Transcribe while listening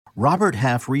Robert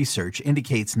Half research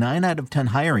indicates 9 out of 10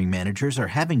 hiring managers are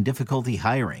having difficulty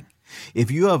hiring.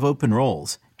 If you have open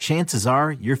roles, chances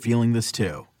are you're feeling this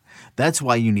too. That's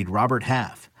why you need Robert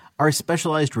Half. Our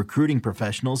specialized recruiting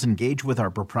professionals engage with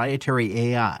our proprietary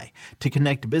AI to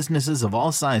connect businesses of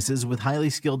all sizes with highly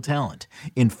skilled talent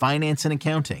in finance and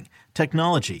accounting,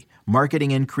 technology,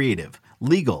 marketing and creative,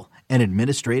 legal, and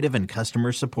administrative and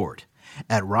customer support.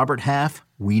 At Robert Half,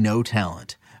 we know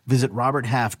talent. Visit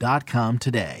roberthalf.com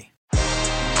today.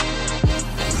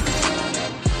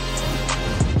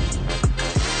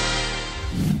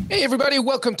 Hey everybody,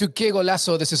 welcome to Que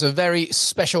Golazo. This is a very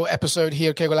special episode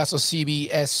here, Que Golazo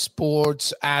CBS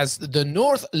Sports, as the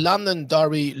North London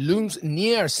Derby looms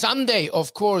near. Sunday,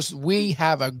 of course, we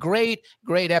have a great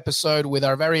episode with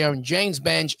our very own James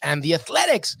Bench and the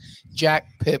Athletics' Jack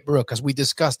Pitt-Brooke, as we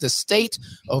discuss the state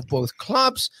of both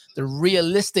clubs, the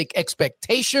realistic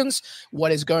expectations,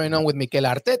 what is going on with Mikel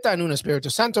Arteta and Nuno Espirito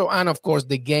Santo, and of course,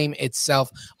 the game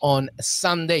itself on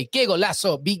Sunday. Que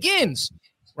Golazo begins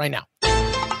right now.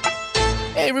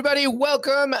 Hey everybody,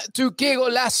 welcome to Que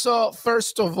Golazo.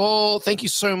 First of all, thank you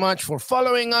so much for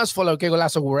following us. Follow Que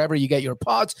Golazo wherever you get your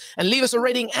pods and leave us a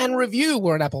rating and review.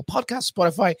 We're on Apple Podcasts,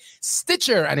 Spotify,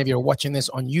 Stitcher. And if you're watching this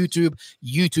on YouTube,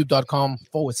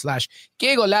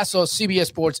 youtube.com/Que Golazo, CBS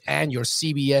Sports and your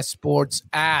CBS Sports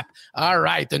app. All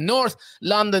right, the North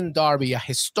London Derby, a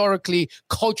historically,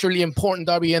 culturally important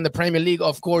derby in the Premier League,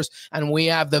 of course. And we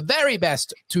have the very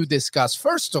best to discuss.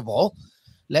 First of all,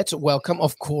 let's welcome,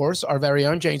 of course, our very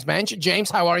own James Bench.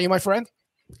 James, how are you, my friend?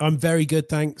 I'm very good,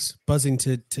 thanks. Buzzing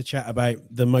to chat about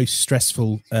the most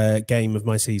stressful game of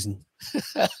my season.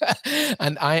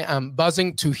 And I am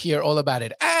buzzing to hear all about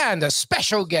it. And a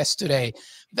special guest today,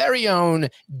 very own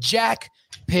Jack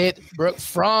Pitt-Brooke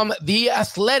from The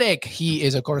Athletic. He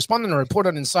is a correspondent, a reporter,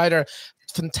 an insider.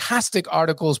 Fantastic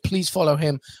articles. Please follow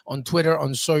him on Twitter,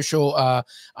 on social.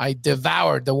 I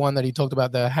devoured the one that he talked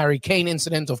about the Harry Kane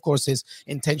incident, of course, his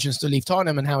intentions to leave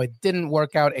Tottenham and how it didn't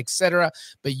work out, etc.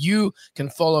 But you can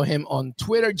follow him on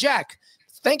Twitter. Jack,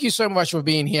 thank you so much for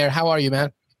being here. How are you,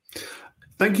 man?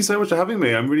 Thank you so much for having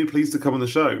me. I'm really pleased to come on the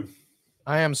show.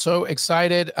 I am so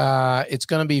excited. It's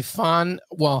going to be fun.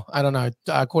 Well, I don't know.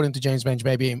 According to James Bench,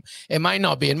 maybe it might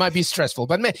not be. It might be stressful,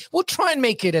 but we'll try and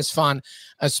make it as fun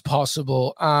as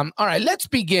possible. All right, let's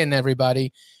begin,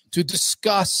 everybody, to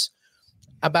discuss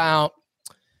about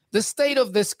the state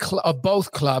of this of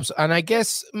both clubs. And I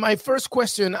guess my first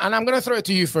question, and I'm going to throw it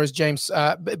to you first, James,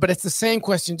 but it's the same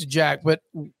question to Jack. But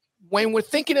when we're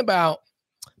thinking about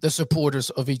the supporters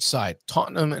of each side,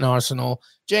 Tottenham and Arsenal,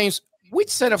 James, which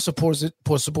set of supporters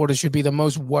should be the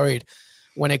most worried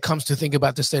when it comes to think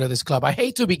about the state of this club? I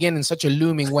hate to begin in such a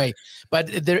looming way, but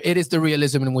it is the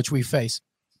realism in which we face.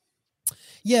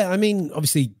 Yeah, I mean,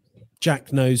 obviously,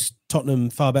 Jack knows Tottenham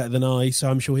far better than I, so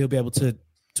I'm sure he'll be able to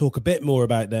talk a bit more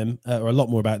about them, or a lot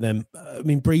more about them. I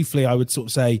mean, briefly, I would sort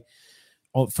of say,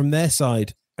 from their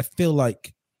side, I feel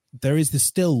like there is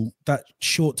still that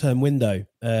short-term window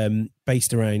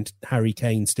based around Harry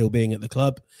Kane still being at the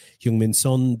club, Heung-min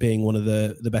Son being one of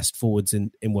the best forwards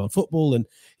in world football. And,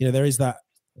 you know, there's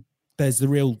the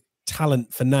real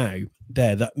talent for now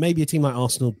there that maybe a team like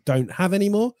Arsenal don't have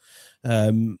anymore.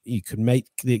 You could make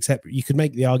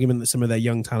the argument that some of their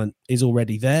young talent is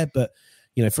already there. But,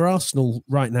 you know, for Arsenal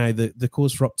right now, the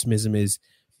cause for optimism is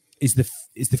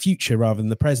the future rather than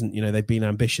the present. You know, they've been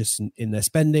ambitious in their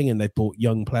spending and they've bought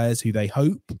young players who they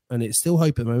hope, and it's still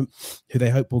hope at the moment, who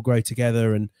they hope will grow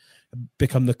together and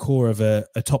become the core of a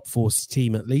top four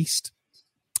team at least.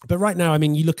 But right now, I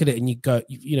mean, you look at it and you go,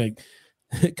 you know,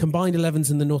 combined 11s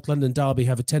in the North London Derby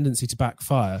have a tendency to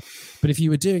backfire. But if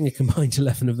you were doing a combined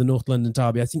 11 of the North London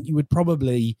Derby, I think you would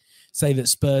probably say that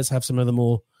Spurs have some of the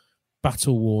more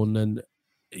battle-worn and,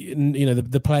 you know,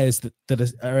 the players that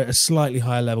are at a slightly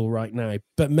higher level right now,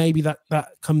 but maybe that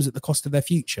comes at the cost of their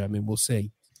future. I mean, we'll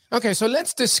see. Okay, so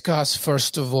let's discuss,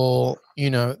 first of all, you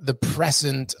know, the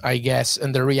present, I guess,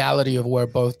 and the reality of where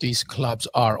both these clubs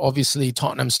are. Obviously,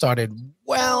 Tottenham started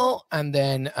well, and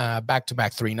then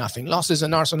back-to-back 3-0 losses.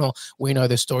 And Arsenal, we know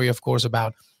the story, of course,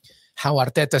 about how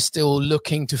Arteta's still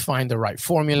looking to find the right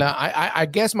formula. I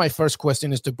guess my first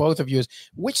question is to both of you is,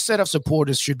 which set of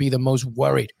supporters should be the most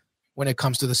worried when it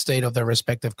comes to the state of their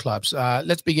respective clubs?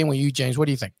 Let's begin with you, James. What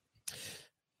do you think?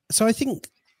 So I think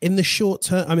in the short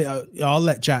term, I mean, I'll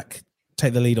let Jack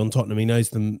take the lead on Tottenham. He knows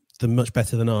them much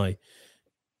better than I.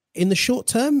 In the short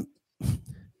term,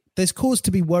 there's cause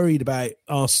to be worried about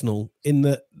Arsenal in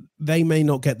that they may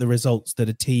not get the results that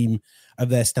a team of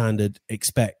their standard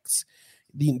expects.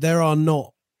 There are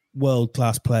not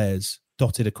world-class players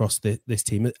dotted across this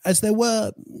team, as there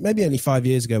were maybe only 5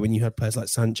 years ago when you had players like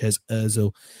Sanchez,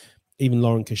 Ozil, even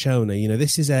Lauren Koscielny.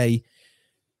 This is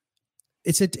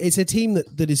it's a team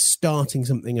that is starting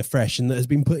something afresh and that has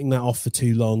been putting that off for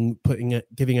too long,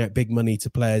 giving out big money to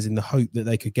players in the hope that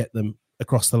they could get them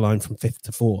across the line from 5th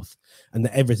to 4th, and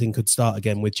that everything could start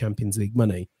again with Champions League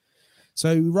money.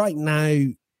 So right now,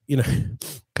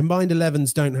 combined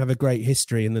 11s don't have a great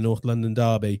history in the North London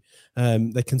derby.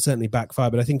 They can certainly backfire,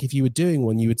 but I think if you were doing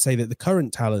one, you would say that the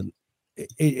current talent,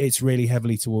 it's really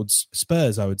heavily towards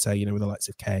Spurs, I would say, with the likes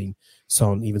of Kane,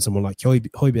 Son, even someone like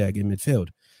Højbjerg in midfield.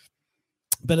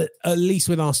 But at least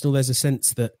with Arsenal, there's a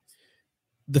sense that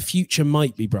the future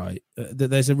might be bright, that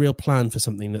there's a real plan for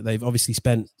something, that they've obviously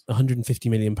spent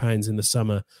 £150 million in the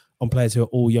summer on players who are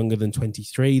all younger than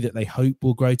 23, that they hope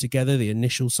will grow together. The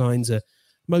initial signs are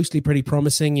mostly pretty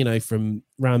promising, from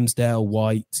Ramsdale,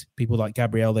 White, people like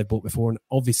Gabriel they've bought before, and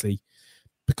obviously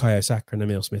Bukayo Saka and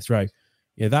Emile Smith-Rowe.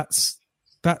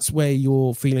 That's where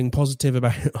you're feeling positive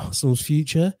about Arsenal's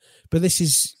future. But this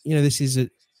is a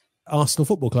Arsenal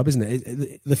Football Club, isn't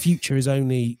it? The future is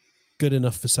only good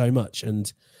enough for so much,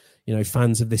 and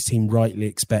fans of this team rightly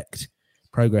expect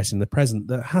progress in the present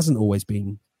that hasn't always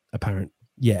been apparent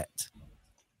yet.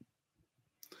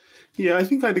 Yeah, I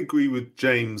think I'd agree with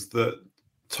James that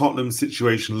Tottenham's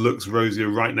situation looks rosier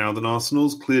right now than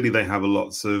Arsenal's. Clearly, they have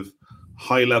lots of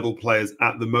high-level players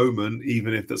at the moment,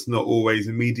 even if that's not always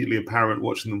immediately apparent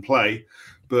watching them play.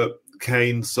 But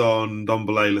Kane, Son,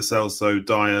 Ndombele, Lo Celso,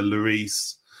 Dyer,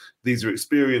 Lloris, these are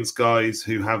experienced guys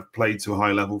who have played to a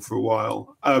high level for a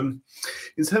while.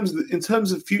 In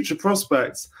terms of future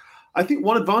prospects, I think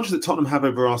one advantage that Tottenham have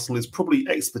over Arsenal is probably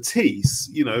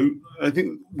expertise. I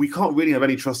think we can't really have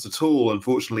any trust at all,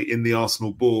 unfortunately, in the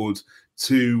Arsenal board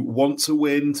to want to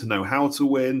win, to know how to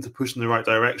win, to push in the right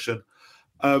direction.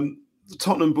 The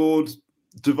Tottenham board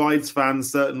divides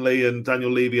fans, certainly, and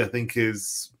Daniel Levy, I think,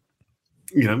 is,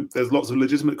 there's lots of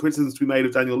legitimate criticisms to be made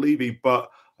of Daniel Levy, but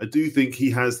I do think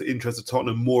he has the interest of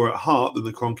Tottenham more at heart than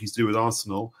the Kroenkes do with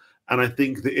Arsenal. And I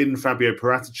think that in Fabio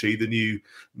Paratici, the new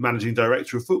managing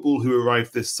director of football who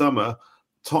arrived this summer,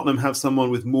 Tottenham have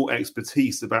someone with more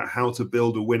expertise about how to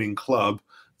build a winning club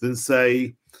than,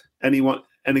 say, an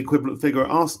equivalent figure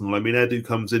at Arsenal. I mean, Edu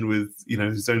comes in with,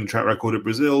 his own track record at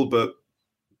Brazil, but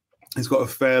he's got a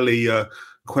fairly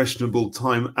questionable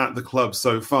time at the club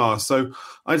so far. So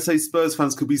I'd say Spurs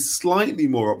fans could be slightly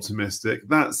more optimistic.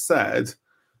 That said,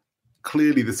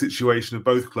 clearly the situation of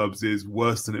both clubs is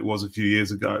worse than it was a few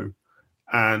years ago.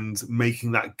 And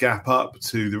making that gap up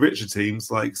to the richer teams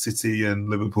like City and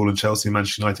Liverpool and Chelsea and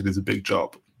Manchester United is a big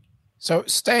job. So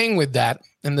staying with that,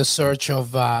 in the search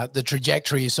of the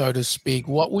trajectory, so to speak,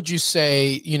 what would you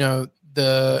say,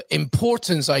 the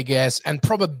importance, I guess, and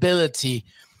probability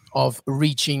of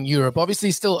reaching Europe?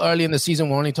 Obviously, still early in the season.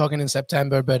 We're only talking in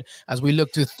September, but as we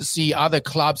look to see other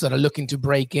clubs that are looking to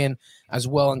break in as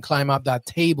well and climb up that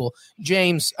table,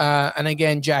 James, and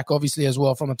again, Jack, obviously as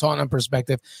well, from a Tottenham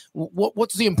perspective,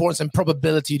 what's the importance and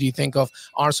probability, do you think, of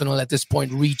Arsenal at this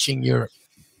point reaching Europe?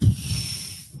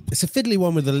 It's a fiddly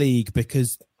one with the league,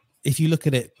 because if you look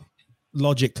at it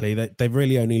logically, they've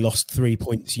really only lost 3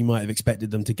 points you might have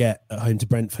expected them to get at home to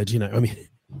Brentford.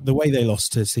 The way they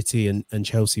lost to City and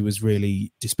Chelsea was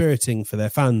really dispiriting for their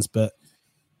fans, but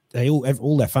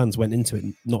all their fans went into it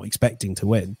not expecting to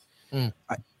win.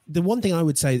 The one thing I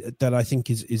would say that I think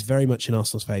is very much in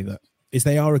Arsenal's favour is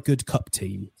they are a good cup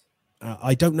team.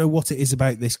 I don't know what it is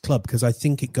about this club, because I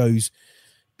think it goes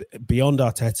beyond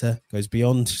Arteta, goes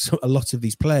beyond a lot of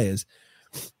these players.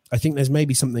 I think there's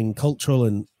maybe something cultural,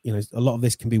 and a lot of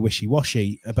this can be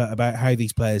wishy-washy about how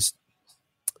these players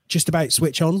just about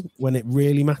switch on when it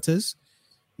really matters.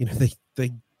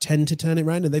 They tend to turn it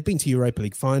around, and they've been to Europa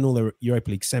League final, the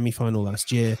Europa League semi-final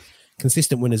last year,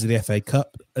 consistent winners of the FA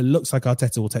Cup. It looks like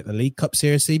Arteta will take the League Cup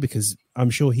seriously, because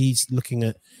I'm sure he's looking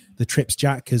at the trips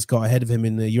Jack has got ahead of him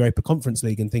in the Europa Conference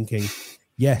League and thinking,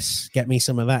 yes, get me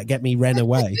some of that, get me Ren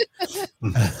away.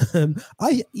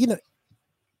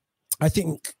 I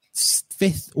think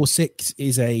 5th or 6th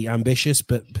is a ambitious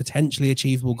but potentially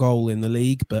achievable goal in the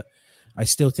league, but I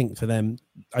still think for them,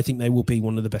 I think they will be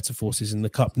one of the better forces in the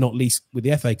cup, not least with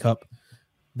the FA Cup.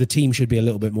 The team should be a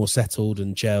little bit more settled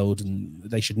and gelled, and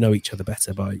they should know each other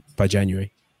better by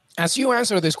January. As you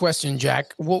answer this question,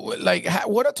 Jack, what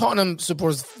are Tottenham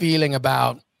supporters feeling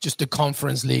about just the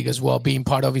Conference League as well, being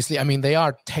part, obviously? I mean, they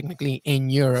are technically in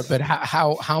Europe, but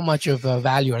how much of a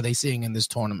value are they seeing in this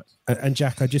tournament? And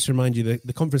Jack, I just remind you that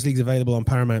the Conference League is available on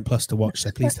Paramount Plus to watch,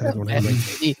 so please tell everyone how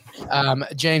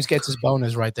to James gets his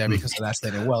bonus right there because of that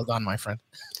statement. Well done, my friend.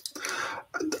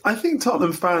 I think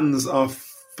Tottenham fans are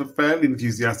fairly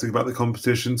enthusiastic about the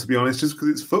competition, to be honest, just because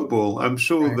it's football. I'm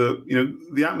sure that,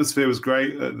 the atmosphere was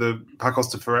great at the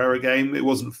Pacos de Ferreira game. It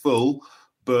wasn't full,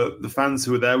 but the fans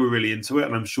who were there were really into it,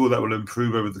 and I'm sure that will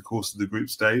improve over the course of the group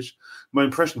stage. My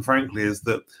impression, frankly, is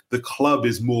that the club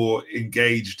is more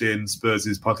engaged in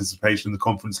Spurs' participation in the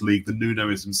Conference League than Nuno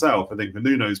is himself. I think from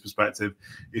Nuno's perspective,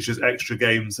 it's just extra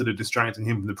games that are distracting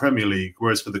him from the Premier League,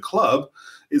 whereas for the club,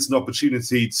 it's an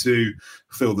opportunity to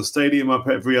fill the stadium up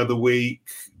every other week,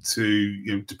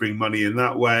 to bring money in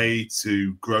that way,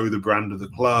 to grow the brand of the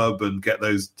club and get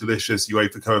those delicious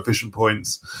UEFA coefficient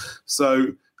points.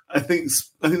 So I think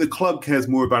the club cares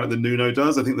more about it than Nuno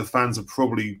does. I think the fans are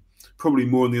probably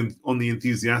more on the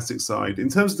enthusiastic side. In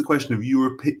terms of the question of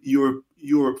Europe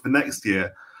for next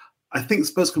year, I think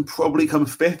Spurs can probably come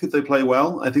fifth if they play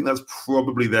well. I think that's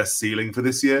probably their ceiling for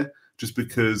this year, just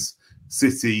because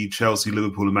City, Chelsea,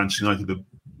 Liverpool, and Manchester United are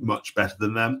much better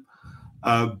than them.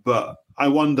 But I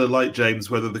wonder, like James,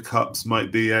 whether the cups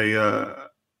might be a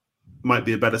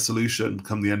better solution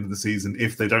come the end of the season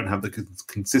if they don't have the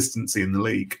consistency in the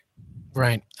league.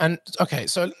 Right. And okay,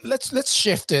 so let's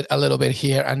shift it a little bit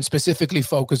here and specifically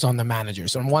focus on the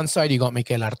managers. On one side, you got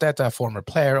Mikel Arteta, a former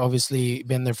player, obviously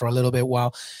been there for a little bit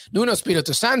while. Nuno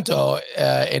Espirito Santo,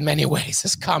 in many ways,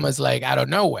 has come as like out of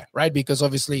nowhere, right? Because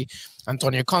obviously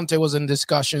Antonio Conte was in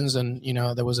discussions, and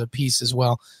there was a piece as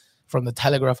well from the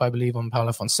Telegraph, I believe, on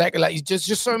Paulo Fonseca. Like just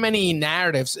so many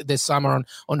narratives this summer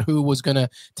on who was going to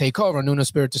take over. Nuno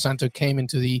Espirito Santo came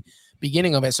into the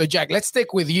beginning of it. So, Jack, let's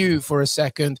stick with you for a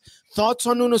second. Thoughts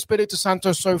on Nuno Espirito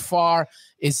Santo so far?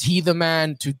 Is he the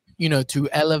man to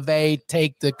elevate,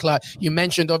 take the club? You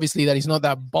mentioned, obviously, that he's not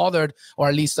that bothered, or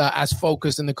at least as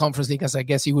focused in the Conference League as I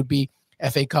guess he would be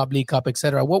FA Cup, League Cup,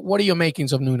 etc. What are your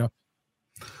makings of Nuno?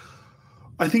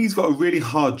 I think he's got a really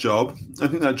hard job. I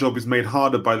think that job is made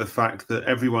harder by the fact that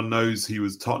everyone knows he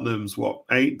was Tottenham's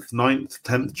 8th, 9th,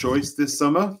 10th choice this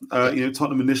summer.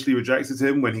 Tottenham initially rejected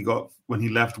him when he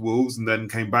left Wolves, and then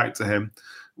came back to him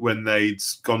when they'd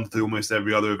gone through almost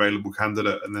every other available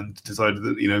candidate, and then decided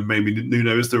that maybe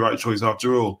Nuno is the right choice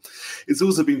after all. It's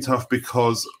also been tough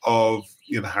because of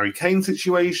the Harry Kane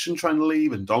situation trying to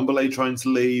leave, and Ndombele trying to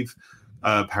leave,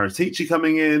 Paratici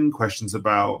coming in, questions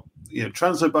about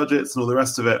transfer budgets and all the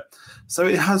rest of it. So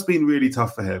it has been really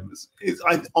tough for him.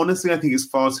 I think it's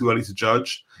far too early to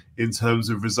judge in terms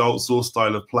of results or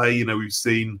style of play. We've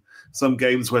seen some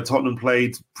games where Tottenham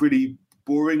played pretty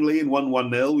boringly and won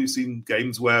 1-0. We've seen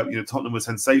games where Tottenham was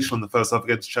sensational in the first half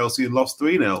against Chelsea and lost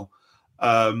 3-0.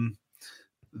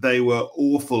 They were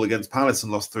awful against Palace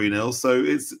and lost 3-0. So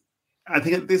I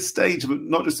think at this stage,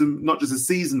 not just a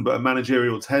season, but a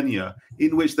managerial tenure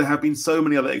in which there have been so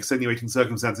many other extenuating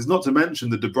circumstances, not to mention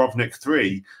the Dubrovnik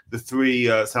three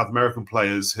South American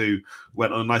players who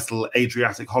went on a nice little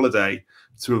Adriatic holiday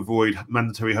to avoid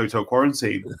mandatory hotel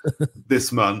quarantine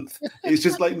this month. It's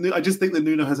just like, I just think that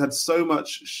Nuno has had so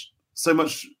much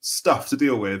stuff to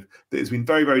deal with that it's been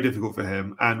very, very difficult for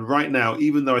him. And right now,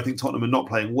 even though I think Tottenham are not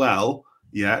playing well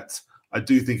yet, I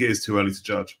do think it is too early to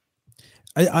judge.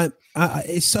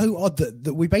 It's so odd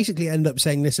that we basically end up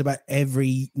saying this about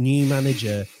every new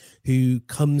manager who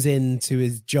comes into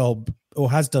his job,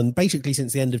 or has done basically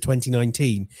since the end of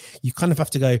 2019. You kind of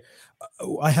have to go,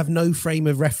 I have no frame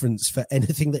of reference for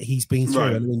anything that he's been through.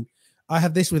 Right. I mean, I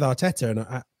have this with Arteta,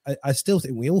 and I still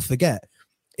think we all forget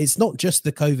it's not just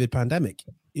the COVID pandemic.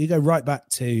 You go right back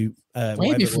to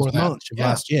way before that, March of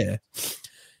last year.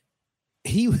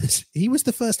 He was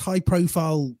the first high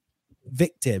profile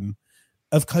victim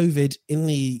of COVID in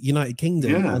the United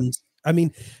Kingdom. Yeah. And I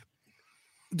mean,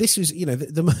 this was,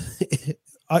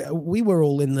 we were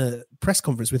all in the press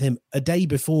conference with him a day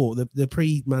before the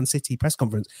pre-Man City press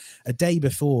conference, a day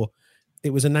before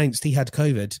it was announced he had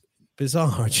COVID.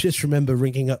 Bizarre. I just remember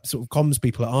ringing up sort of comms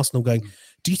people at Arsenal going,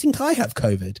 do you think I have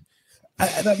COVID?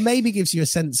 That maybe gives you a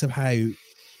sense of how,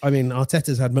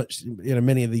 Arteta's had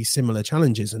many of these similar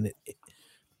challenges,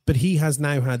 but he has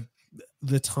now had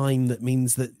the time that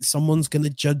means that someone's going to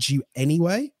judge you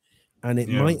anyway, and it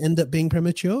might end up being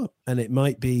premature, and it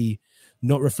might be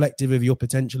not reflective of your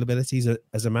potential abilities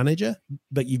as a manager,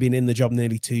 but you've been in the job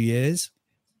nearly 2 years.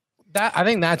 I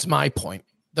think that's my point.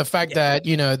 The fact that,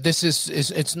 this is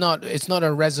it's not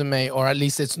a resume, or at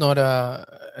least it's not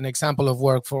an example of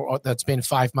work that's been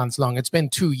 5 months long. It's been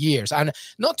 2 years. And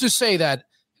not to say that,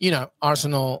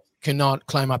 Arsenal cannot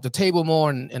climb up the table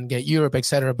more and get Europe,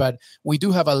 etc. But we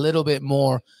do have a little bit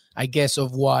more, I guess,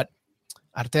 of what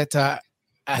Arteta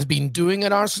has been doing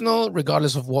at Arsenal,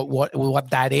 regardless of what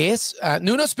that is.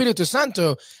 Nuno Espirito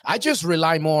Santo, I just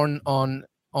rely more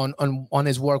on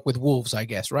his work with Wolves, I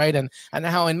guess, right? And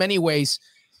how in many ways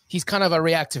he's kind of a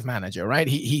reactive manager, right?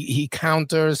 He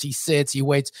counters, he sits, he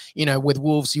waits. With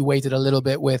Wolves, he waited a little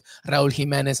bit with Raúl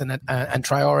Jiménez and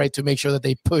Traore to make sure that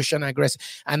they push and aggress.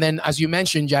 And then, as you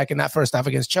mentioned, Jack, in that first half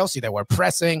against Chelsea, they were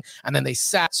pressing and then they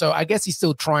sat. So I guess he's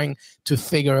still trying to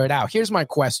figure it out. Here's my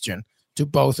question to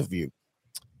both of you.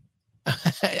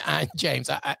 James,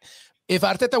 if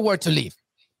Arteta were to leave,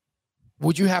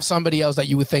 would you have somebody else that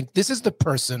you would think this is the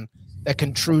person that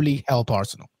can truly help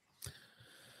Arsenal?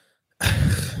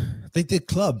 The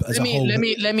club as a whole.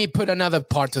 Let me put another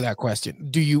part to that question.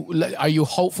 Are you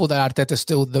hopeful that Arteta is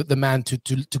still the man to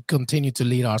continue to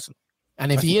lead Arsenal?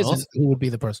 And if he isn't, who would be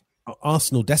the person?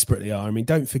 Arsenal desperately are. I mean,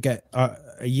 don't forget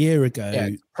a year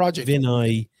ago,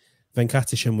 Vinay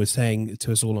Venkatesham was saying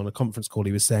to us all on a conference call,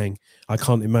 he was saying, I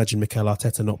can't imagine Mikel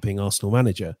Arteta not being Arsenal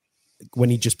manager,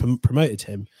 when he just promoted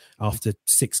him after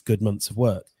 6 good months of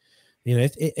work.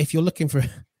 If you're looking for...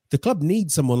 The club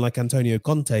needs someone like Antonio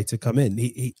Conte to come in.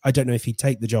 I don't know if he'd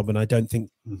take the job, and I don't think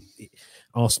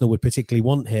Arsenal would particularly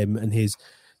want him and his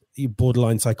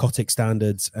borderline psychotic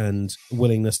standards and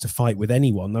willingness to fight with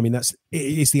anyone. I mean,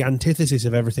 it's the antithesis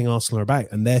of everything Arsenal are about,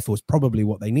 and therefore it's probably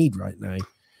what they need right now.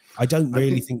 I don't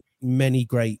really think many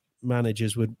great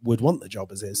managers would want the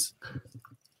job as is.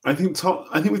 I think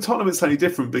with Tottenham it's slightly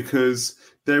different because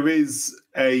there is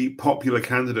a popular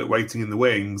candidate waiting in the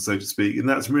wings, so to speak, and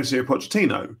that's Mauricio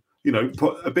Pochettino.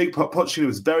 Pochettino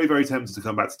was very, very tempted to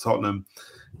come back to Tottenham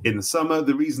in the summer.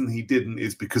 The reason he didn't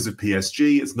is because of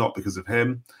PSG. It's not because of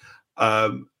him.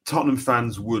 Tottenham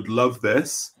fans would love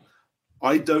this.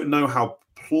 I don't know how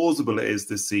plausible it is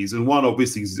this season. One,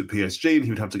 obviously, he's at PSG and he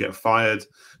would have to get fired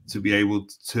to be able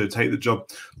to take the job.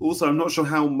 Also, I'm not sure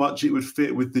how much it would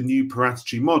fit with the new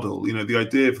Paratici model. The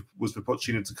idea was for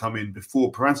Pochettino to come in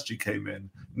before Paratici came in.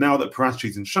 Now that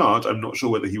Paratici's in charge, I'm not sure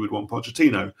whether he would want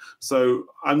Pochettino. So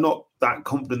I'm not that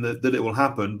confident that it will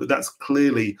happen, but that's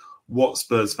clearly what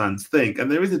Spurs fans think.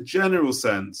 And there is a general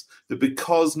sense that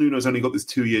because Nuno's only got this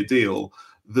 2-year deal,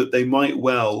 that they might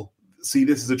well see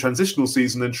this as a transitional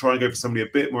season and try and go for somebody a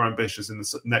bit more ambitious in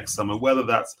the next summer, whether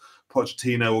that's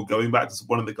Pochettino or going back to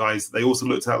one of the guys they also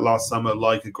looked at last summer,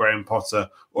 like a Graham Potter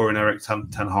or an Eric Ten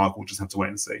Hag. We'll just have to wait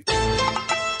and see.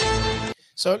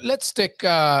 So let's stick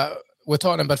with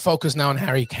Tottenham, but focus now on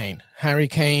Harry Kane. Harry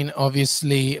Kane,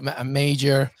 obviously a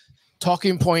major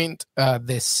talking point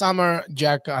this summer.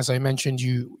 Jack, as I mentioned,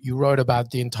 you wrote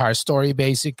about the entire story,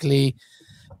 basically.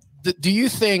 Do you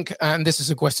think, and this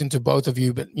is a question to both of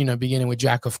you, but beginning with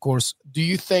Jack, of course, do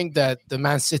you think that the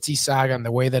Man City saga and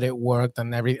the way that it worked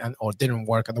or didn't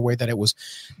work and the way that it was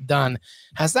done,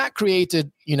 has that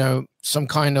created, some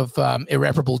kind of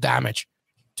irreparable damage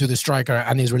to the striker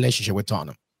and his relationship with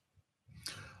Tottenham?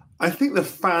 I think the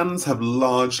fans have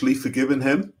largely forgiven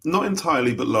him, not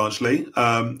entirely, but largely.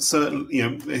 Certainly,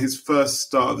 his first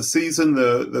start of the season,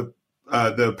 the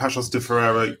Paços de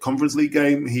Ferreira Conference League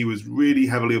game, he was really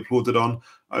heavily applauded on.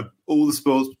 All the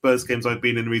Spurs games I've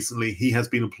been in recently, he has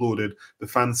been applauded. The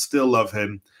fans still love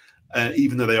him,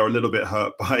 even though they are a little bit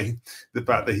hurt by the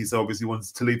fact that he's obviously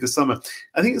wanted to leave this summer.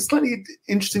 I think it's slightly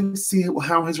interesting to see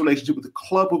how his relationship with the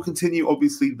club will continue.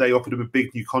 Obviously, they offered him a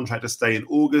big new contract to stay in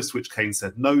August, which Kane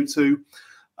said no to.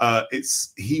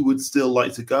 He would still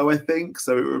like to go, I think,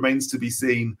 so it remains to be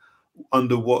seen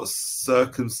under what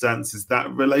circumstances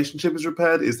that relationship is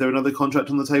repaired. Is there another contract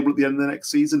on the table at the end of the next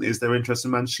season? Is there interest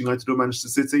in Manchester United or Manchester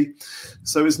City?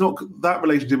 So it's not that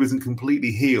relationship isn't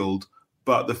completely healed,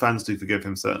 but the fans do forgive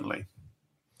him, certainly.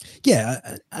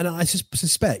 Yeah, and I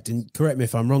suspect, and correct me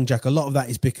if I'm wrong, Jack, a lot of that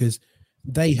is because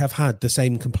they have had the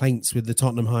same complaints with the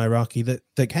Tottenham hierarchy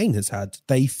that Kane has had.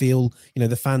 They feel,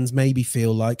 the fans maybe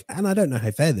feel like, and I don't know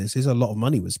how fair this is, a lot of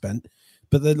money was spent,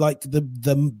 but the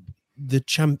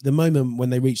moment when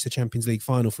they reached the Champions League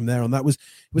final from there on, that was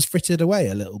frittered away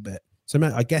a little bit. So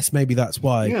I guess maybe that's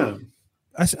why. Yeah.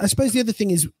 I suppose the other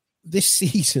thing is this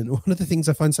season, one of the things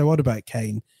I find so odd about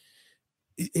Kane,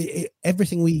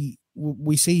 everything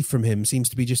we see from him seems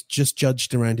to be just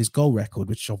judged around his goal record,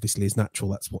 which obviously is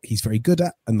natural. That's what he's very good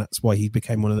at, and that's why he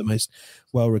became one of the most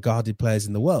well-regarded players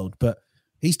in the world. But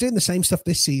he's doing the same stuff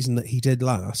this season that he did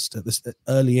last,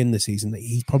 early in the season. That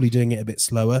he's probably doing it a bit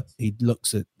slower. He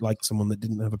looks like someone that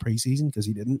didn't have a preseason because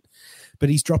he didn't. But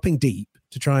he's dropping deep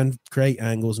to try and create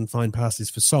angles and find passes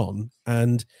for Son.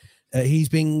 And he's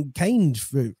being caned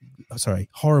for,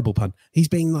 horrible pun. He's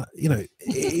being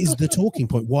is the talking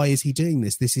point. Why is he doing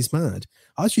this? This is mad.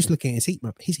 I was just looking at his heat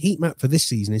map. His heat map for this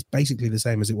season is basically the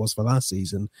same as it was for last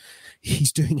season.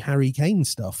 He's doing Harry Kane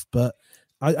stuff, but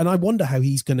I wonder how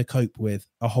he's going to cope with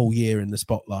a whole year in the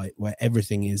spotlight where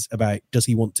everything is about, does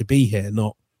he want to be here?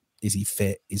 Not, is he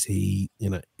fit? Is he,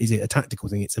 is it a tactical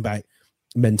thing? It's about,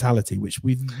 mentality, which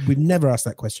we've never asked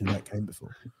that question about Kane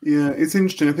before. Yeah, it's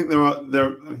interesting. I think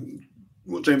there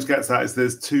what James gets at is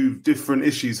there's two different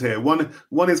issues here.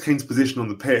 One is Kane's position on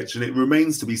the pitch, and it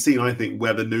remains to be seen, I think,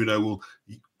 whether Nuno will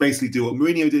basically do what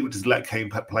Mourinho did, which is let Kane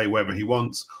play wherever he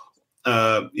wants.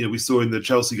 We saw in the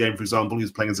Chelsea game, for example, he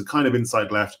was playing as a kind of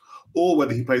inside left, or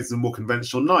whether he plays as a more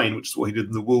conventional 9, which is what he did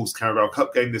in the Wolves Carabao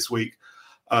Cup game this week.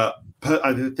 I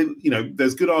think,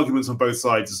 there's good arguments on both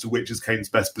sides as to which is Kane's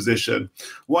best position.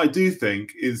 What I do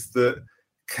think is that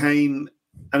Kane,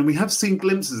 and we have seen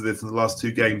glimpses of this in the last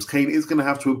 2 games, Kane is going to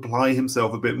have to apply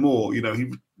himself a bit more. He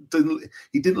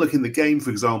didn't look in the game, for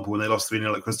example, when they lost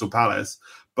 3-0 at Crystal Palace,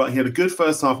 but he had a good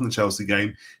first half in the Chelsea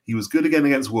game. He was good again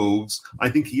against Wolves. I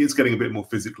think he is getting a bit more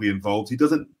physically involved.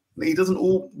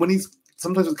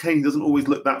 Sometimes with Kane, he doesn't always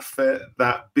look that fit,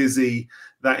 that busy,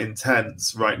 that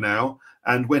intense right now.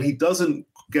 And when he doesn't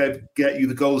get you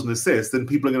the goals and assists, then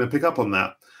people are going to pick up on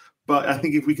that. But I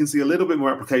think if we can see a little bit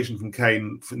more application from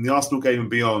Kane from the Arsenal game and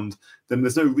beyond, then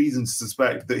there's no reason to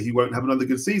suspect that he won't have another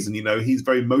good season. He's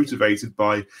very motivated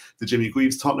by the Jimmy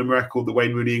Greaves Tottenham record, the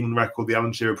Wayne Rooney England record, the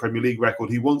Alan Shearer Premier League record.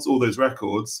 He wants all those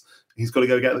records. He's got to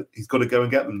go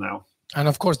and get them now. And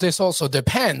of course, this also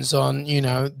depends on,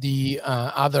 the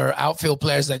other outfield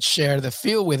players that share the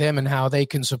field with him and how they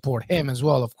can support him as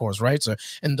well, of course, right? So,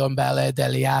 Ndombele,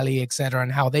 Dele Alli, etc.,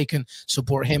 and how they can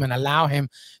support him and allow him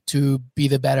to be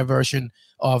the better version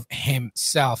of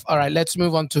himself. All right, let's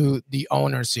move on to the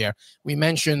owners here. We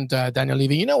mentioned Daniel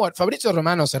Levy. You know what? Fabrizio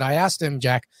Romano said, I asked him,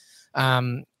 Jack,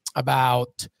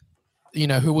 about,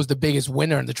 who was the biggest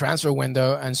winner in the transfer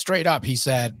window. And straight up, he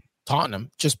said Tottenham,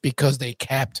 just because they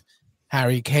kept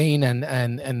Harry Kane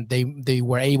and they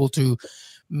were able to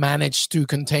manage to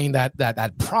contain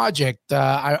that project.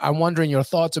 I'm wondering your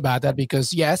thoughts about that,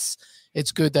 because yes,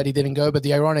 it's good that he didn't go, but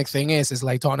the ironic thing is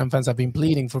like Tottenham fans have been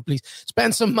pleading for, please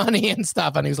spend some money and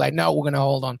stuff, and he was like, no, we're going to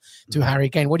hold on to Harry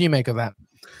Kane. What do you make of that?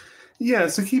 Yeah,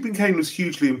 so keeping Kane was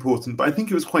hugely important, but I think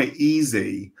it was quite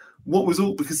easy.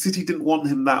 Because City didn't want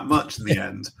him that much in the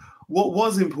end. What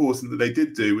was important that they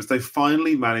did do was they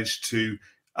finally managed to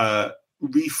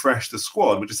refresh the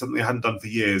squad, which is something they hadn't done for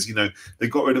years. They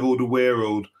got rid of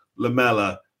Alderweireld,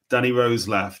 Lamela, Danny Rose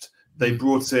left. They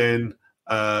brought in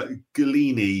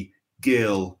Galini,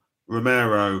 Gill,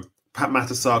 Romero, Pat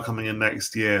Matasar coming in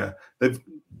next year.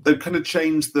 They've kind of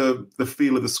changed the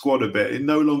feel of the squad a bit. It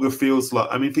no longer feels like,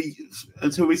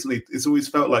 until recently, it's always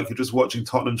felt like you're just watching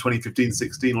Tottenham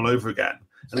 2015-16 all over again.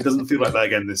 And it doesn't feel like that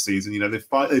again this season.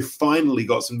 They've finally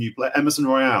got some new players. Emerson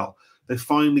Royale, they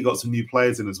finally got some new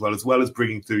players in as well as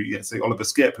bringing through, say, Oliver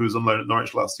Skipp, who was on loan at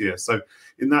Norwich last year. So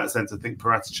in that sense, I think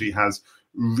Paratici has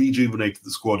rejuvenated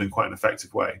the squad in quite an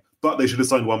effective way. But they should have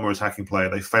signed one more attacking player.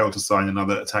 They failed to sign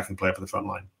another attacking player for the front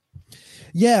line.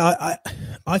 Yeah,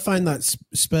 I find that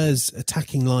Spurs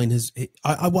attacking line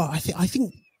I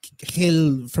think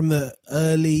Hill from the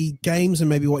early games and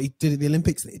maybe what he did at the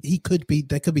Olympics,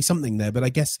 there could be something there, but I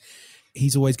guess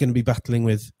he's always going to be battling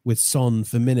with Son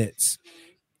for minutes.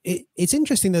 It's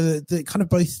interesting though that kind of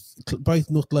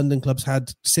both North London clubs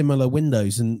had similar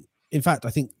windows, and in fact, I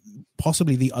think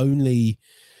possibly the only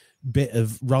bit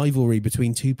of rivalry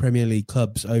between two Premier League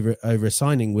clubs over a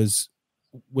signing was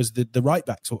the right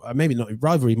backs, or maybe not.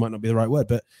 Rivalry might not be the right word,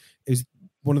 but it was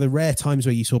one of the rare times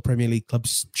where you saw Premier League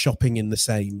clubs shopping in the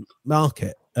same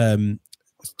market.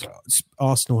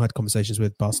 Arsenal had conversations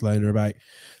with Barcelona about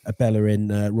a Bellerin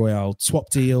Royale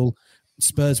swap deal.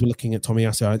 Spurs were looking at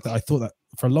Tomiyasu. I thought that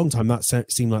for a long time that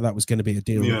seemed like that was going to be a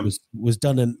deal that was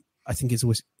done, and I think it's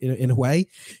always in a way,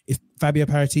 if Fabio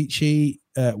Paratici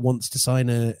wants to sign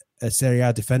a Serie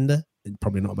A defender, it's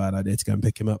probably not a bad idea to go and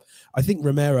pick him up. I think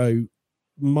Romero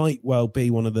might well be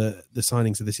one of the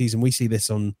signings of the season. We see this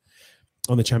on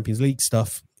the Champions League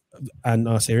stuff and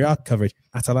our Serie A coverage.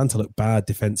 Atalanta look bad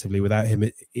defensively without him.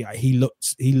 He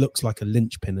looks like a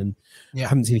linchpin, and I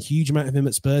haven't seen a huge amount of him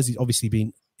at Spurs. He's obviously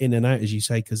been in and out, as you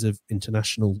say, because of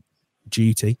international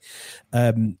duty.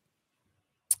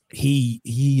 He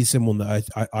is someone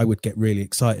that I would get really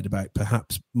excited about,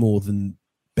 perhaps more than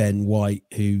Ben White,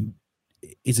 who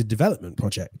is a development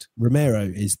project. Romero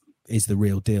is the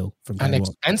real deal from day an one.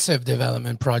 Expensive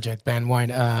development project, Ben White,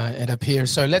 it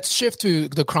appears. So let's shift to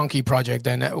the Kroenke project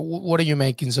then. What are you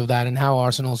making of that, and how are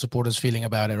Arsenal supporters feeling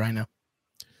about it right now?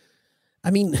 I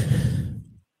mean,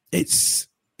 it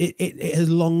has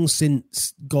long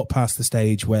since got past the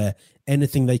stage where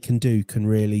anything they can do can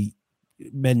really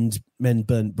mend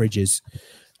burnt bridges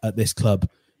at this club.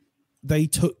 They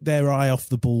took their eye off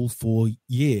the ball for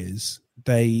years.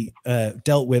 They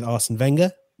dealt with Arsene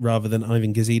Wenger rather than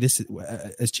Ivan Gazidis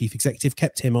as chief executive,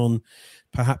 kept him on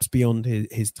perhaps beyond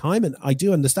his time. And I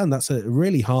do understand that's a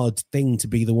really hard thing to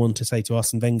be the one to say to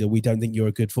Arsene Wenger, we don't think you're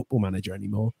a good football manager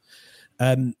anymore.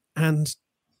 And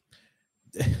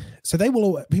so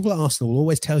people at Arsenal will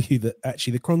always tell you that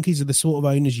actually the Kroenkes are the sort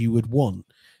of owners you would want.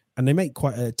 And they make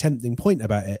quite a tempting point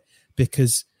about it,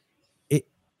 because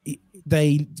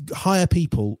they hire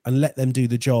people and let them do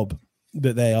the job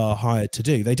that they are hired to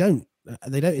do. They don't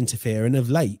interfere. And of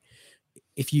late,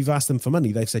 if you've asked them for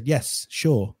money, they've said, yes,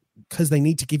 sure, because they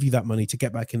need to give you that money to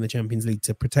get back in the Champions League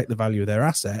to protect the value of their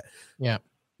asset. Yeah.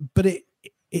 But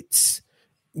it's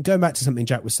going back to something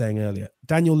Jack was saying earlier.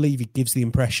 Daniel Levy gives the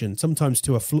impression, sometimes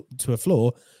to a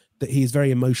flaw, that he is very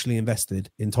emotionally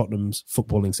invested in Tottenham's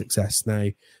footballing success. Now,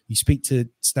 you speak to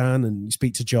Stan and you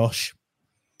speak to Josh,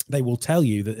 they will tell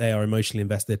you that they are emotionally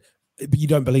invested, but you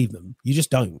don't believe them. You just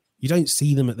don't. You don't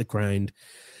see them at the ground.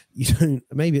 You don't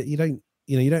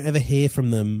ever hear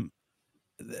from them.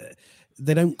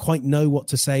 They don't quite know what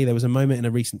to say. There was a moment in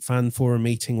a recent fan forum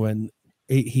meeting when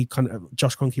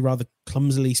Josh Kroenke rather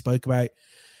clumsily spoke about,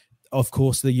 of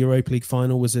course, the Europa League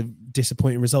final was a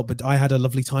disappointing result, but I had a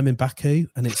lovely time in Baku.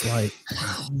 And it's like,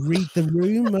 read the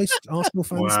room. Most Arsenal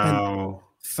fans spent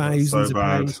thousands of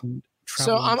pounds.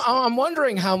 So I'm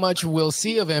wondering how much we'll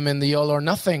see of him in the All or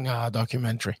Nothing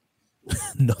documentary.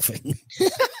 Nothing.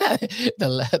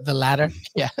 the latter.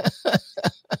 Yeah.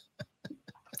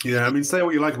 Yeah, I mean, say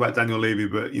what you like about Daniel Levy,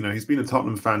 but he's been a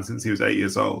Tottenham fan since he was 8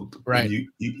 years old. Right.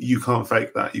 You can't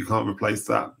fake that. You can't replace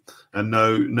that. And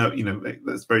no,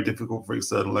 that's very difficult for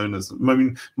external owners. I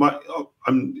mean,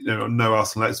 I'm no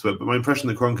Arsenal expert, but my impression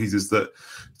of the Kroenkes is that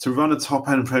to run a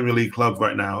top-end Premier League club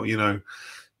right now, you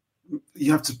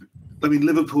have to. I mean,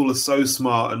 Liverpool are so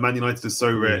smart, and Man United is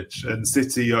so rich, and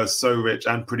City are so rich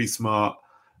and pretty smart,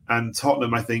 and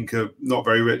Tottenham, I think, are not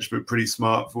very rich but pretty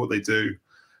smart for what they do,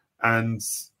 and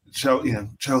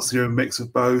Chelsea are a mix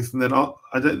of both. And then I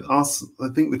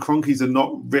think the Kroenkes are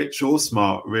not rich or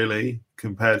smart really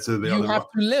compared to the other. You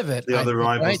have to live it. The other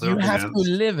rivals, right? You have to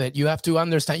live it. You have to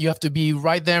understand. You have to be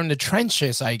right there in the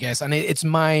trenches, I guess. And it's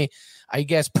my, I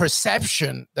guess,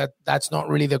 perception that that's not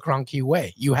really the Kroenke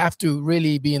way. You have to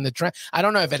really be in the trench. I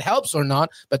don't know if it helps or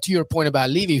not, but to your point about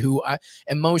Levy, who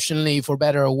emotionally, for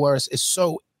better or worse, is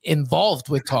so involved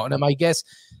with Tottenham, I guess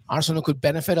Arsenal could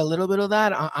benefit a little bit of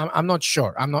that. I'm not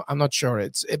sure. I'm not sure.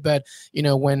 But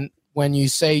when you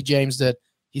say, James, that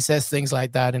he says things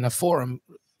like that in a forum,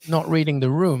 not reading the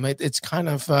room, it's kind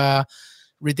of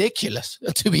ridiculous,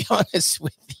 to be honest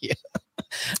with you.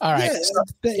 All right.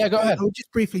 Go ahead. I would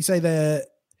just briefly say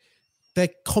they're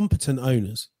competent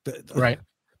owners, right?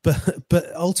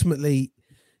 But ultimately,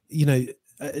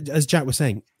 as Jack was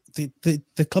saying,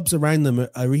 the clubs around them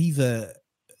are either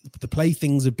the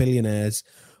playthings of billionaires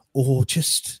or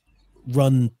just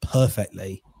run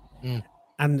perfectly.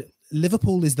 And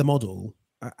Liverpool is the model,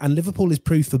 and Liverpool is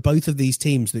proof for both of these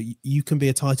teams that you can be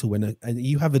a title winner, and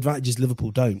you have advantages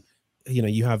Liverpool don't.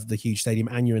 You have the huge stadium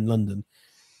and you're in London.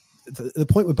 The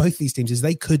point with both these teams is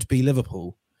they could be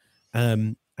Liverpool.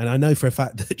 And I know for a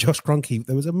fact that Josh Kroenke,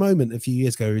 there was a moment a few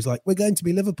years ago where he's like, we're going to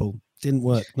be Liverpool. Didn't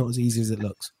work. Not as easy as it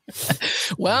looks.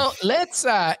 Well, let's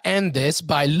end this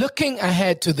by looking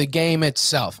ahead to the game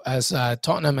itself as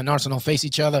Tottenham and Arsenal face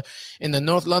each other in the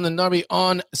North London Derby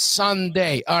on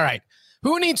Sunday. All right.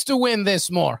 Who needs to win this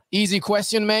more? Easy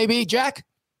question, maybe, Jack?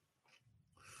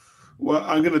 Well,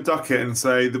 I'm going to duck it and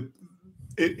say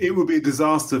it would be a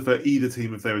disaster for either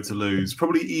team if they were to lose.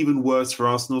 Probably even worse for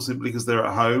Arsenal simply because they're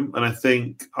at home. And I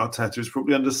think Arteta is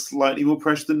probably under slightly more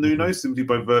pressure than Nuno simply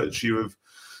by virtue of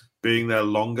being there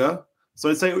longer. So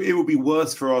I'd say it would be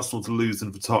worse for Arsenal to lose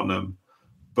than for Tottenham.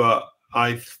 But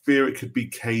I fear it could be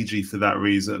cagey for that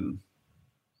reason.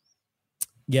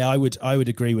 Yeah, I would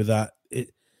agree with that.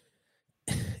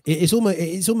 It's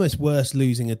almost worse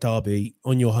losing a derby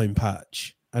on your home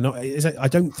patch. And I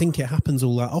don't think it happens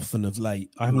all that often of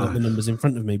late. I haven't got the numbers in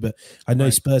front of me, but I know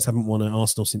Spurs haven't won at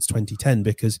Arsenal since 2010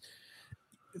 because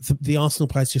the Arsenal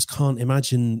players just can't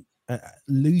imagine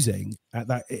losing at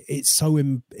that. It's so,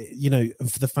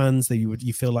 for the fans that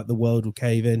you feel like the world will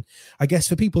cave in. I guess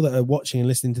for people that are watching and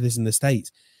listening to this in the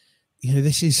States,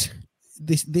 this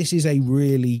is a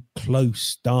really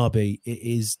close derby. It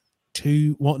is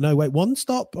one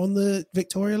stop on the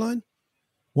Victoria line.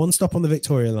 One stop on the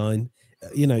Victoria line.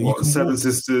 Seven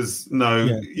Sisters?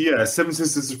 No, Seven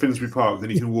Sisters to Finsbury Park. Then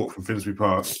you can walk from Finsbury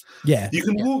Park. Yeah, you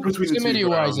can walk between the two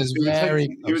grounds.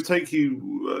 It would take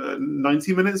you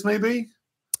 90 minutes, maybe.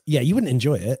 Yeah, you wouldn't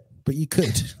enjoy it, but you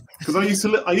could. Because I used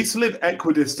to live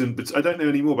equidistant, but I don't know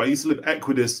anymore. But I used to live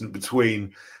equidistant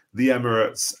between the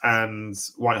Emirates and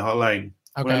White Hart Lane.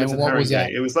 when I lived in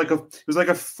Haringey. It was like a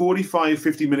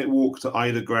 45-50 minute walk to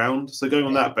either ground. So going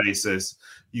on that basis,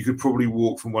 you could probably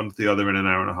walk from one to the other in an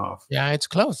hour and a half. Yeah, it's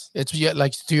close. It's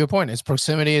like to your point, its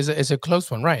proximity is a close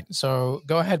one, right? So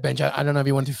go ahead, Benj. I don't know if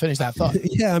you want to finish that thought.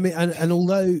 Yeah, I mean, and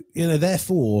although,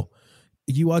 therefore,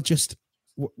 you are just,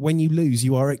 when you lose,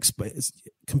 you are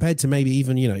compared to maybe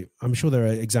even, I'm sure there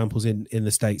are examples in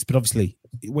the States, but obviously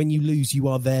when you lose, you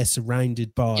are there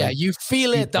surrounded by. Yeah, you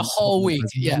feel it the whole week.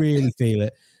 You really feel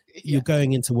it. You're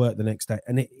going into work the next day.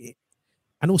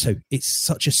 And also, it's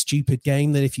such a stupid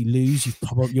game that if you lose,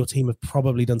 your team have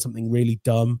probably done something really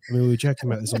dumb. I mean, we were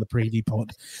joking about this on the preview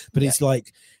pod, but it's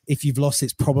like, if you've lost,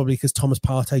 it's probably because Thomas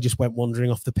Partey just went wandering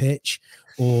off the pitch.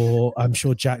 Or I'm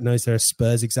sure Jack knows there are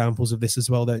Spurs examples of this as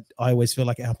well, that I always feel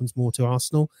like it happens more to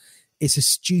Arsenal. It's a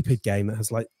stupid game that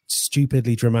has like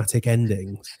stupidly dramatic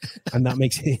endings, and that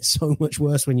makes it so much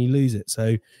worse when you lose it.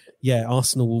 So yeah,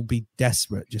 Arsenal will be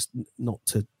desperate just not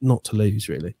to lose,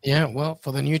 really. Yeah, well,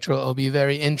 for the neutral, it'll be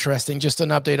very interesting. Just an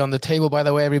update on the table, by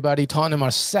the way, everybody. Tottenham are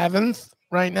 7th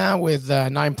right now with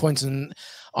 9 points, and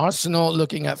Arsenal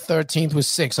looking at 13th with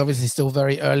 6. Obviously, still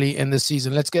very early in the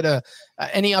season. Let's get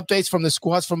any updates from the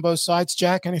squads from both sides,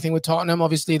 Jack? Anything with Tottenham?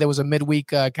 Obviously, there was a midweek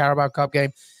Carabao Cup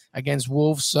game against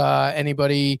Wolves.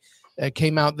 Anybody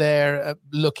came out there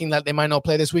looking like they might not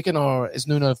play this weekend, or is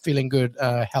Nuno feeling good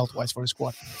health-wise for his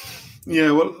squad?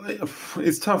 Yeah, well,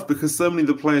 it's tough because so many of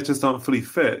the players just aren't fully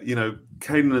fit.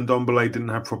 Caden and Ndombele didn't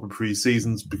have proper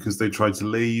pre-seasons because they tried to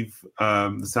leave.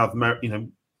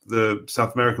 The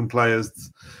South American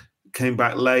players came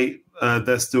back late.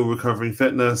 They're still recovering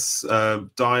fitness.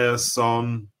 Dyer,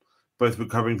 Son, both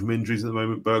recovering from injuries at the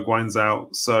moment. Bergwijn's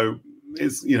out. So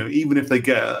it's, even if they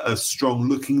get a strong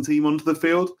looking team onto the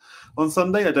field on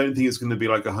Sunday, I don't think it's going to be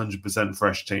like 100%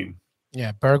 fresh team.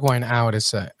 Yeah, Bergwijn out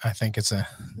is I think it's a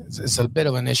bit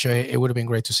of an issue. It would have been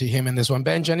great to see him in this one.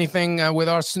 Benj, anything with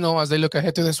Arsenal as they look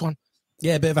ahead to this one?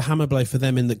 Yeah, a bit of a hammer blow for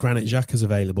them in that Granit Xhaka is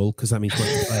available, because that means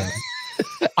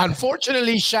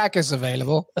unfortunately, Shaq is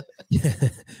available. Yeah,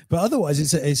 but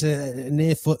otherwise, it's a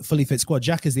near fully fit squad.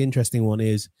 Xhaka is the interesting one.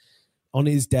 Is on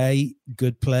his day,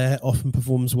 good player, often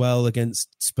performs well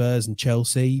against Spurs and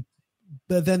Chelsea,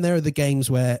 but then there are the games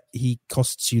where he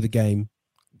costs you the game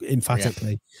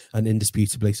emphatically and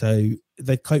indisputably. So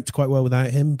they coped quite well without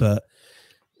him, but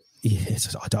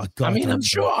I'm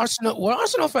sure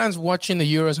Arsenal fans watching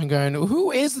the Euros and going,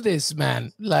 "Who is this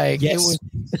man?" Like, yes.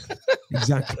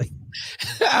 Exactly.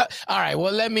 All right.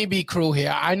 Well, let me be cruel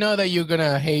here. I know that you're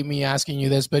gonna hate me asking you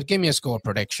this, but give me a score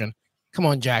prediction. Come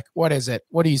on, Jack. What is it?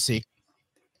 What do you see?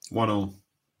 1-1.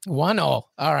 1-0.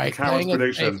 All right. Coward's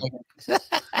prediction.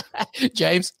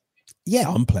 James? Yeah,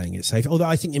 I'm playing it safe. Although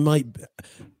I think it might.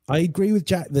 I agree with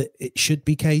Jack that it should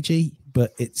be KG,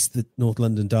 but it's the North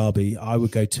London derby. I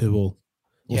would go 2-2.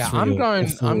 Yeah, I'm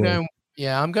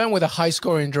going with a high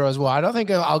scoring draw as well. I don't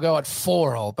think I'll go at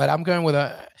 4-0, but I'm going with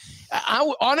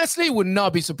I honestly would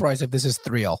not be surprised if this is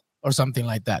 3-0 or something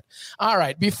like that. All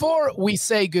right. Before we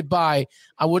say goodbye,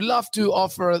 I would love to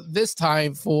offer this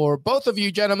time for both of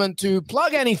you gentlemen to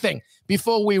plug anything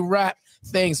before we wrap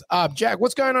things up. Jack,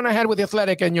 what's going on ahead with the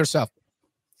Athletic and yourself?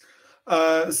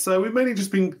 So we've mainly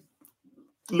just been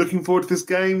looking forward to this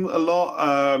game a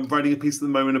lot. Writing a piece at the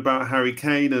moment about Harry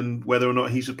Kane and whether or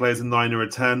not he should play as a 9 or a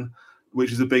 10,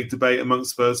 which is a big debate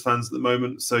amongst Spurs fans at the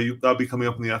moment. So that'll be coming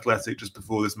up on the Athletic just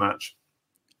before this match.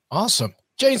 Awesome.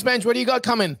 James Bench, what do you got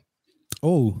coming?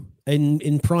 Oh,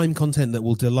 in prime content that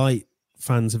will delight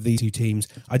fans of these two teams,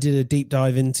 I did a deep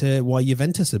dive into why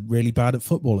Juventus are really bad at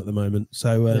football at the moment.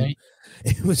 So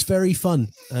it was very fun.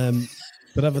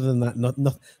 But other than that,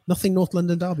 nothing North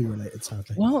London derby related,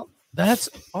 sadly. Well, that's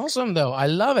awesome, though. I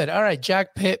love it. All right,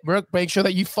 Jack Pitt-Brooke, make sure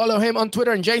that you follow him on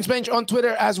Twitter, and James Bench on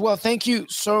Twitter as well. Thank you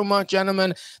so much,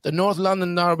 gentlemen. The North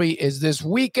London derby is this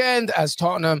weekend as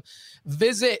Tottenham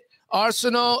visit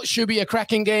Arsenal. Should be a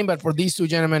cracking game, but for these two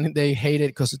gentlemen, they hate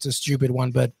it because it's a stupid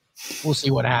one, but we'll see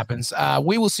what happens.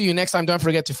 We will see you next time. Don't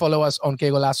forget to follow us on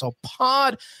Qué Golazo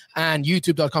Pod and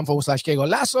youtube.com/Qué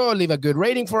Golazo. Leave a good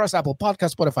rating for us, Apple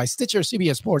Podcasts, Spotify, Stitcher,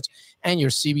 CBS Sports, and your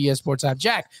CBS Sports app.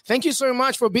 Jack, thank you so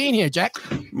much for being here, Jack.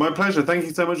 My pleasure. Thank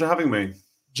you so much for having me.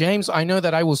 James, I know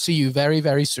that I will see you very,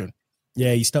 very soon.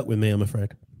 Yeah, you stuck with me, I'm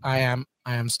afraid. I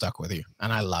am stuck with you,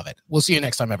 and I love it. We'll see you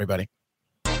next time, everybody.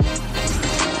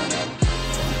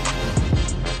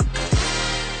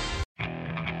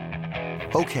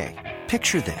 Okay,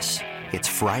 picture this. It's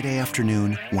Friday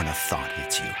afternoon when a thought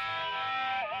hits you.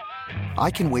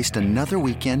 I can waste another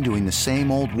weekend doing the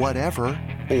same old whatever,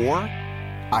 or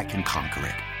I can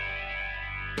conquer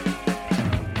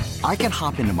it. I can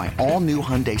hop into my all-new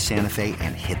Hyundai Santa Fe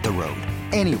and hit the road.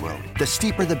 Any road. The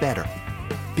steeper, the better.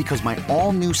 Because my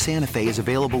all-new Santa Fe is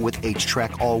available with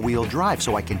H-Track all-wheel drive,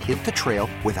 so I can hit the trail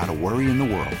without a worry in the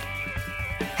world.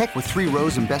 Heck, with 3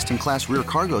 rows and best-in-class rear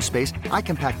cargo space, I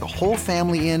can pack the whole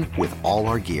family in with all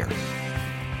our gear.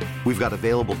 We've got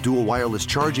available dual wireless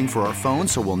charging for our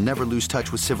phones, so we'll never lose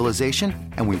touch with civilization,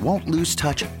 and we won't lose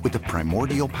touch with the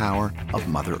primordial power of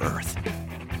Mother Earth.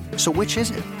 So which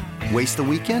is it? Waste the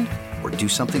weekend or do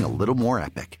something a little more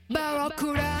epic?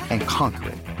 And conquer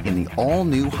it in the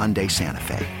all-new Hyundai Santa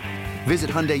Fe.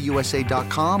 Visit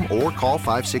HyundaiUSA.com or call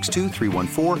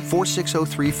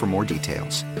 562-314-4603 for more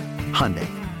details. Hyundai,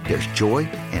 there's joy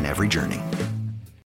in every journey.